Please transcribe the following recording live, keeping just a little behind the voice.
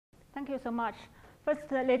Thank you so much. First,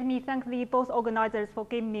 let me thank the both organizers for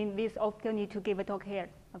giving me this opportunity to give a talk here.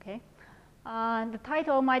 Okay. The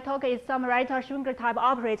title of my talk is some Rarita-Schwinger type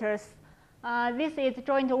operators. This is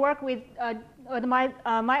joint work with my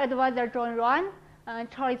advisor John Ruan,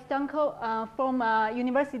 Charles Dunkl from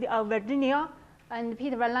University of Virginia, and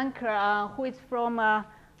Peter van Lancker, who is from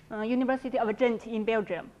University of Ghent in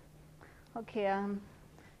Belgium. Okay.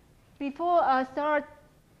 Before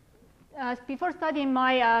starting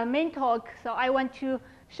my main talk, so I want to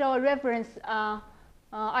show a reference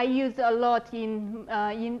I use a lot in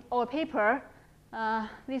our paper.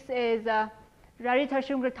 This is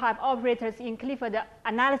Rarita-Schwinger type operators in Clifford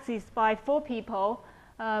analysis by 4 people,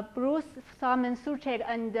 Bruce, Simon Suchek,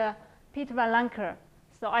 and Peter van Lancker.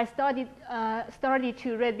 So I started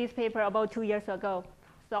to read this paper about 2 years ago.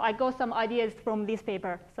 So I got some ideas from this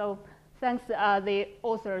paper. So thanks the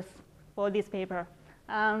authors for this paper.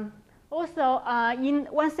 Also, in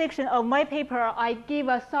one section of my paper, I give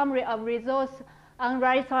a summary of results on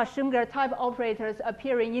Rarita-Schwinger type operators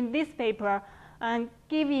appearing in this paper, and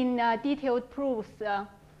giving detailed proofs,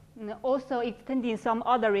 also extending some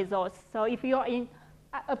other results. So if you are in,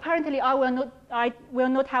 apparently I will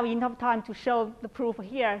not have enough time to show the proof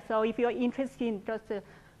here. So if you are interested, just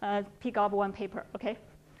pick up one paper. Okay.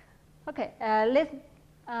 Okay. Let's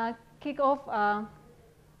kick off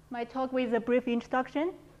my talk with a brief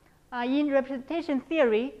introduction. In representation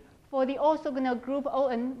theory, for the orthogonal group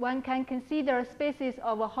On, one can consider spaces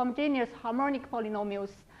of homogeneous harmonic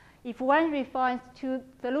polynomials if one refines 2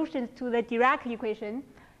 solutions to the Dirac equation,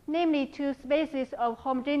 namely 2 spaces of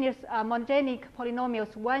homogeneous monogenic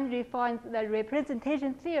polynomials. One refines the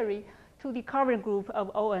representation theory to the current group of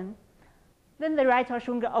On. Then the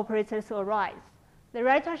Rarita-Schwinger operators arise. The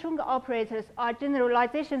Rarita-Schwinger operators are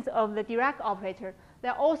generalizations of the Dirac operator. They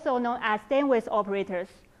are also known as Stanway operators.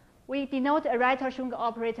 We denote a Rarita-Schwinger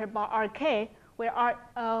operator by Rk,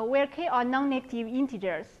 where k are non-negative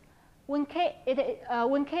integers. When k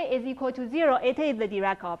is equal to 0, it is the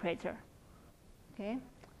Dirac operator. Okay.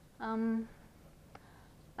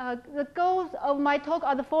 The goals of my talk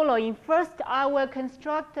are the following. First, I will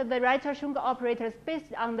construct the Rarita-Schwinger operators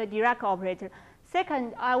based on the Dirac operator.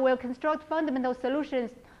 Second, I will construct fundamental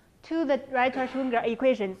solutions to the Rarita-Schwinger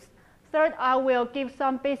equations. Third, I will give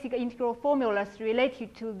some basic integral formulas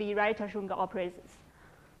related to the Rarita-Schwinger operators.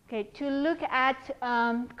 Okay, to look at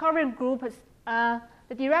current groups, the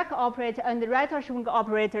Dirac operator and the Rarita-Schwinger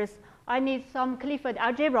operators, I need some Clifford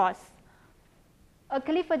algebras. A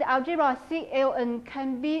Clifford algebra CLN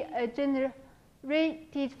can be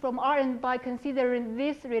generated from Rn by considering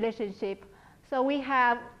this relationship. So we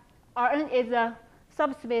have Rn is a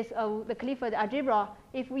subspace of the Clifford algebra.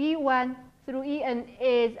 If E1 through En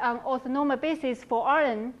is an orthonormal basis for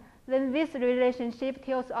Rn, then this relationship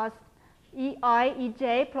tells us Ei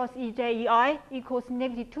Ej plus Ej Ei equals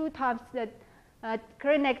 -2 times the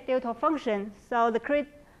Krenec delta function. So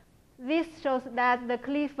this shows that the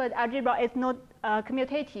Clifford algebra is not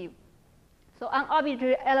commutative. So an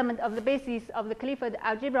arbitrary element of the basis of the Clifford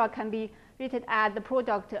algebra can be written as the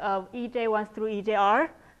product of Ej1 through Ejr.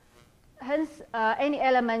 Hence, any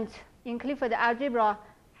element in Clifford algebra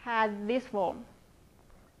has this form.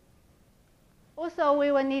 Also,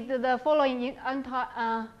 we will need the following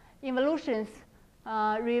involutions.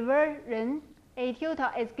 Reversion A tilde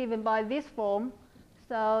is given by this form.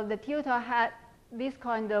 So the tilde has this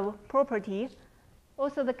kind of property.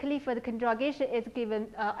 Also, the Clifford conjugation is given,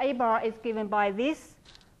 A bar is given by this.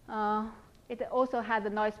 It also has a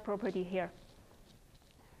nice property here.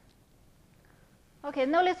 Okay,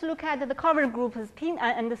 now let's look at the current groups pin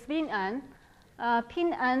N and the spin N.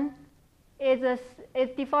 Pin N is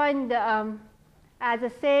defined as a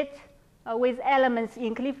set with elements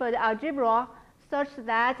in Clifford algebra such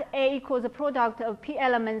that A equals the product of P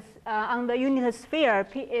elements on the unit sphere.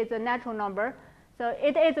 P is a natural number. So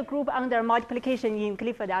it is a group under multiplication in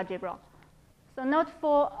Clifford algebra. So note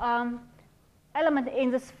for element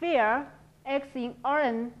in the sphere, x in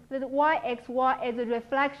Rn, that Yxy is a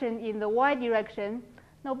reflection in the y direction.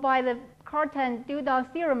 Now by the Cartan-Duldan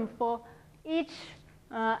theorem, for each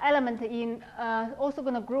element in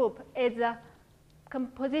orthogonal group is a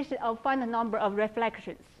composition of finite number of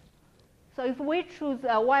reflections. So if we choose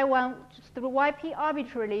Y1 through Yp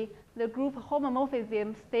arbitrarily, the group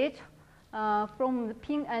homomorphism state from the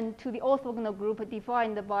pin N to the orthogonal group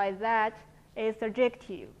defined by that is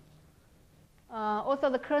surjective. Also,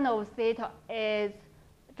 the kernel of theta is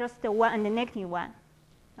just the 1 and the -1.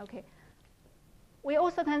 Okay. We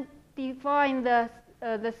also can define the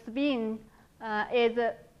spin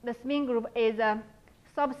the spin group is a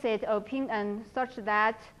subset of pin N such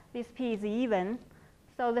that this P is even.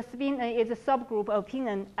 So the spin n is a subgroup of pin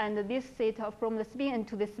n, and this set from the spin n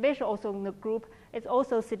to the spatial orthogonal group is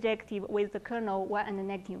also surjective with the kernel 1 and the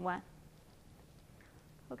negative 1.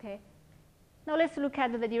 Okay. Now let's look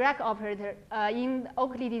at the Dirac operator in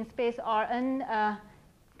Euclidean space Rn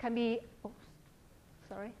can be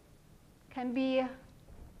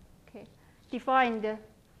defined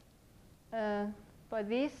by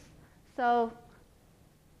this. So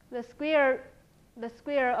the square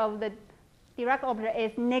of the Dirac operator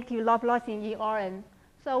is negative Laplacian in Rn.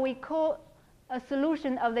 So we call a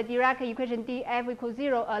solution of the Dirac equation df equals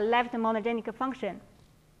 0 a left monogenic function.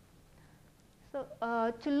 So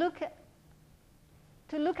to look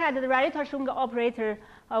at the Rarita-Schwinger operator,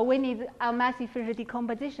 we need a massive Fisher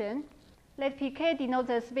decomposition. Let Pk denote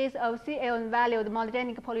the space of CL valued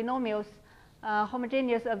monogenic polynomials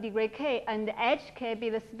homogeneous of degree k, and Hk be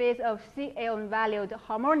the space of CL valued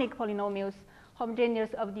harmonic polynomials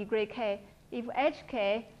homogeneous of degree k. If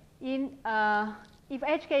Hk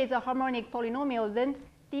is a harmonic polynomial, then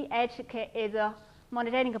DHk is a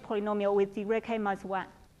monogenic polynomial with degree k minus 1.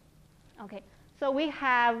 Okay, so we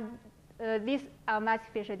have this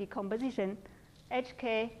massive Fisher decomposition.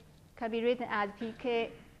 Hk can be written as Pk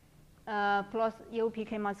plus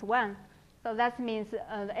UPk minus 1. So that means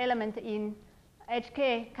the element in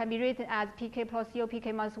Hk can be written as Pk plus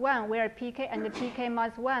UPk minus 1, where Pk and Pk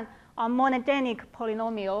minus 1 are monogenic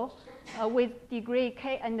polynomial with degree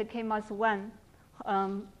k and k minus 1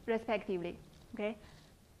 respectively. Okay.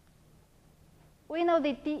 We know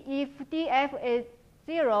that if df is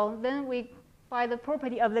 0, then we by the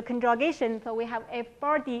property of the conjugation, so we have f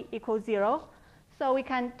bar d equals 0. So we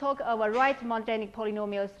can talk about right monogenic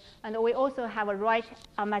polynomials, and we also have a right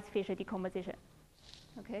massive Fisher decomposition.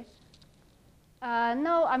 Okay.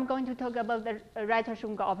 Now I'm going to talk about the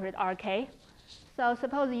Rarita-Schwinger operator Rk. So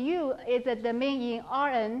suppose U is a domain in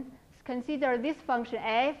Rn. Consider this function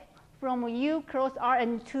f from U cross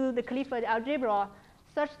Rn to the Clifford algebra,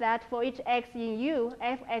 such that for each x in U,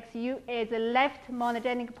 fxu is a left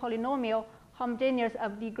monogenic polynomial homogeneous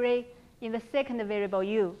of degree in the second variable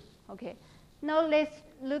U. Okay. Now let's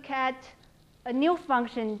look at a new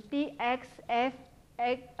function dx f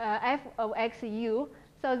of xu.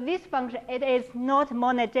 So this function, it is not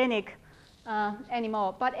monogenic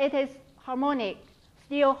anymore, but it is harmonic,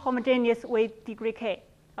 still homogeneous with degree k.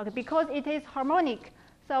 Okay, because it is harmonic,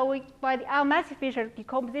 so by the massive Fisher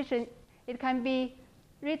decomposition, it can be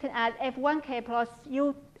written as f1k plus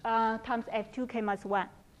u times f2k minus 1.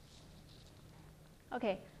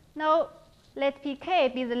 Okay, now let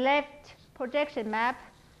Pk be the left projection map,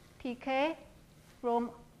 Pk from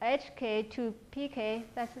Hk to Pk.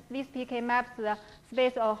 That's, this Pk maps the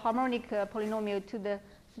space of harmonic polynomial to the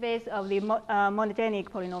space of the monogenic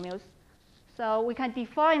polynomials. So we can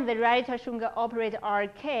define the Rarita-Schwinger operator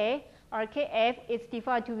Rk. Rkf is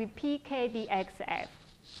defined to be Pk dxf.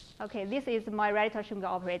 Okay, this is my Rarita-Schwinger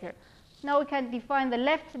operator. Now we can define the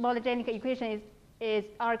left monogenic equation is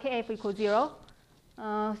Rkf equals 0.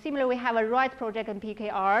 Similarly, we have a right projection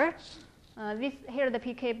Pkr. This here, the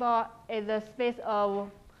Pk bar is the space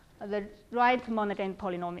of the right monogenic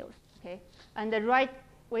polynomials. Okay, and the right,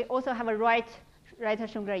 we also have a right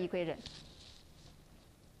Rarita-Schwinger equation.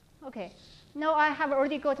 Okay, now I have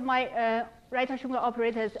already got my Rarita-Schwinger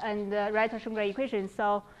operators and Rarita-Schwinger equations.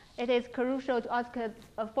 So it is crucial to ask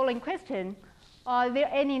a following question: are there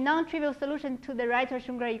any non-trivial solution to the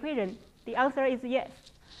Rarita-Schwinger equation? The answer is yes.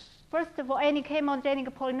 First, for any k monogenic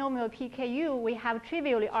polynomial Pku, we have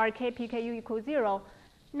trivially Rk Pku equals 0.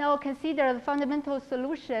 Now consider the fundamental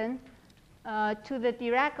solution to the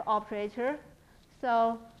Dirac operator.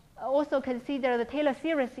 So also consider the Taylor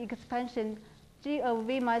series expansion G of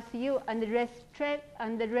v minus u and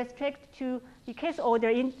restrict to the case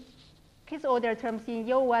order terms in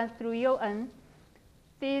u1 through un.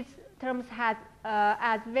 These terms have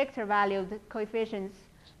as vector valued coefficients.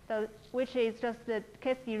 So, which is just the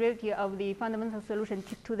case derivative of the fundamental solution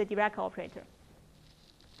to the Dirac operator.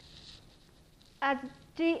 As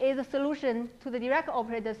G is a solution to the Dirac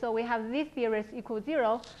operator, so we have this series equals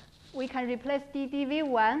 0. We can replace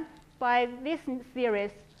ddv1 by this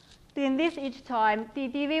series. Doing this each time,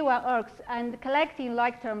 ddv1 works, and collecting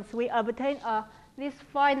like terms, we obtain this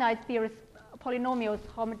finite series polynomials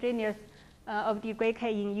homogeneous of degree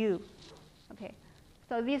k in U. Okay.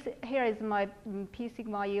 So this here is my p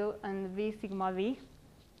sigma u and v sigma v.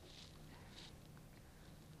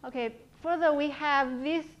 Okay, further we have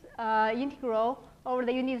this integral over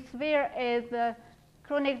the unit sphere is the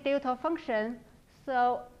Kronig delta function.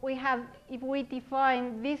 So we have, if we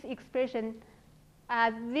define this expression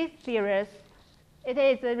as this series, it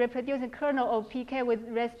is a reproducing kernel of Pk with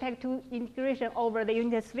respect to integration over the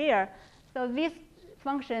unit sphere. So this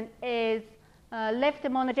function is left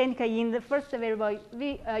monogenic in the first variable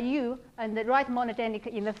v, u, and the right monogenic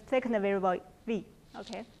in the second variable v.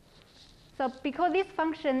 Okay. So because this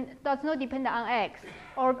function does not depend on x,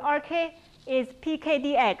 or Rk is pk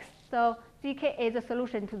dx, so zk is a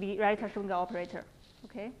solution to the Rarita-Schwinger operator.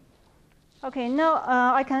 Okay. Okay. Now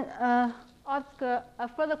I can ask a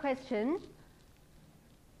further question.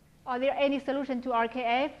 Are there any solution to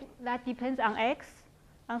Rkf that depends on x?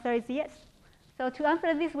 Answer is yes. So to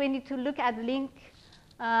answer this, we need to look at the link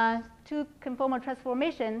to conformal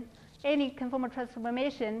transformation. Any conformal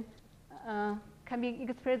transformation can be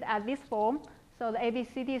expressed as this form. So the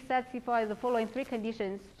ABCD satisfies the following three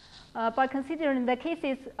conditions. By considering the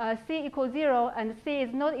cases C equals 0 and C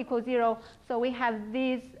is not equal 0, so we have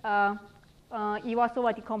these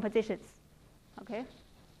Iwasawa decompositions. Okay.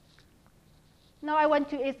 Now I want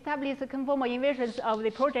to establish the conformal invariance of the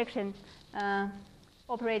projection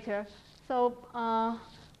operator. So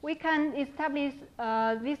we can establish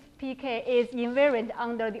this pk is invariant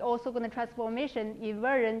under the orthogonal transformation,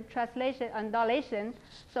 invariant, translation, and dilation.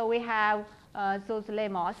 So we have those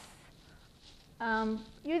lemmas.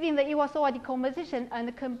 Using the Iwasawa decomposition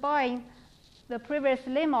and combine the previous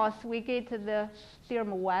lemmas, we get the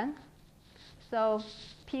theorem 1. So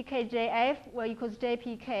pkjf will equals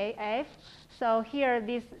jpkf. So here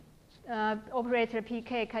this operator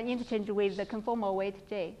pk can interchange with the conformal weight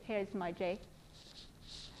j. Here is my j.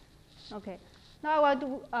 Okay. Now I want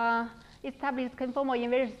to establish conformal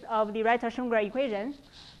invariance of the Rarita-Schwinger equation.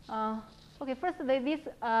 Okay. First, this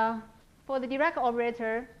for the Dirac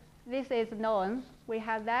operator, this is known. We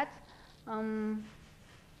have that.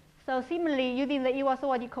 So similarly, using the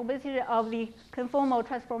Iwasawa decomposition of the conformal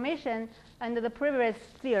transformation and the previous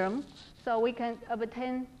theorem, so we can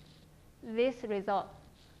obtain this result.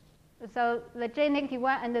 So the j negative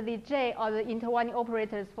 1 and the j are the intertwining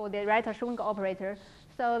operators for the Rarita-Schwinger operator.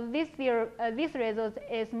 So this result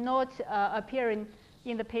is not appearing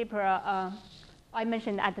in the paper I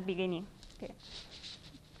mentioned at the beginning. Okay.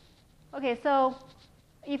 Okay. So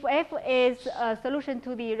if f is a solution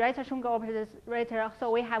to the Rarita-Schwinger operator,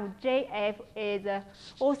 so we have jf is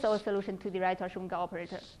also a solution to the Rarita-Schwinger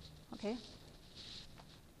operator. Okay.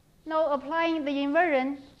 Now applying the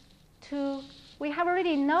invariant to, we have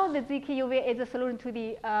already known that zkuv is a solution to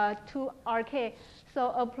the to Rk.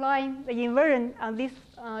 So applying the invariant on this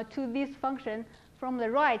to this function from the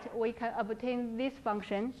right, we can obtain this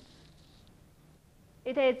function.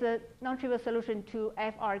 It is a non-trivial solution to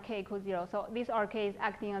frk equals 0. So this rk is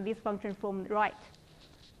acting on this function from the right.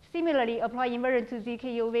 Similarly, apply invariant to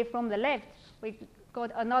zkuv from the left, we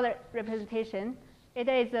got another representation. It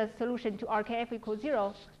is a solution to rkf equals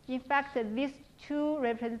 0. In fact, these two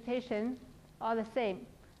representations are the same.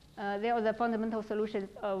 They are the fundamental solutions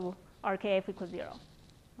of rkf equals 0.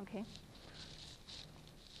 Okay.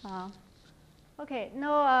 Okay.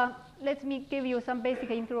 Now let me give you some basic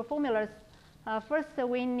integral formulas. First,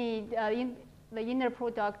 we need the inner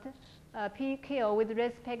product pq with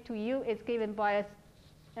respect to u is given by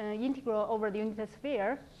an integral over the unit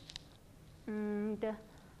sphere. And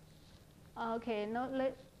okay,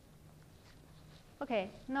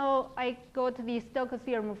 now I got the Stokes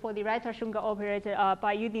theorem for the Rarita-Schwinger operator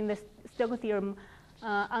by using the Stokes theorem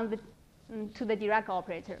to the Dirac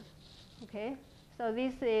operator. Okay, so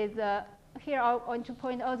this is here I want to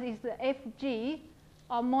point out is the fg,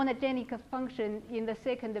 a monogenic function in the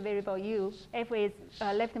second variable u. F is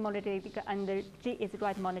left monogenic and g is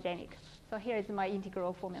right monogenic. So here is my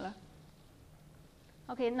integral formula.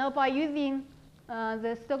 Okay, now by using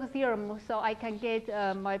the Stokes theorem, so I can get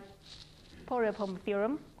my Poirier-Pomme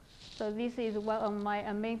theorem. So this is one of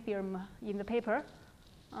my main theorem in the paper.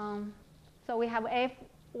 So we have f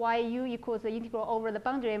y u equals the integral over the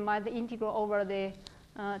boundary minus the integral over the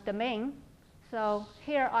domain. So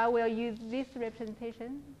here I will use this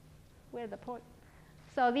representation. Where's the point?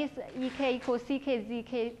 So this ek equals ck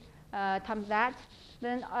zk times that.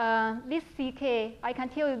 Then this ck, I can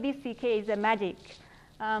tell you this ck is a magic.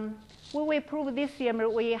 When we proved this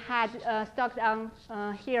theorem, we had stuck on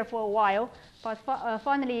here for a while, but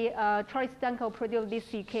finally Charles Dunkl produced this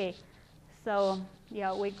ck. So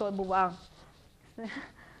yeah, we go move on.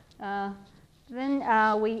 Then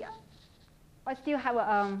I still have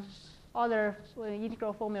other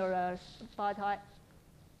integral formulas, but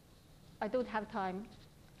I don't have time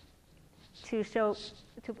to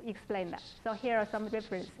explain that. So here are some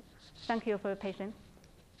references. Thank you for your patience.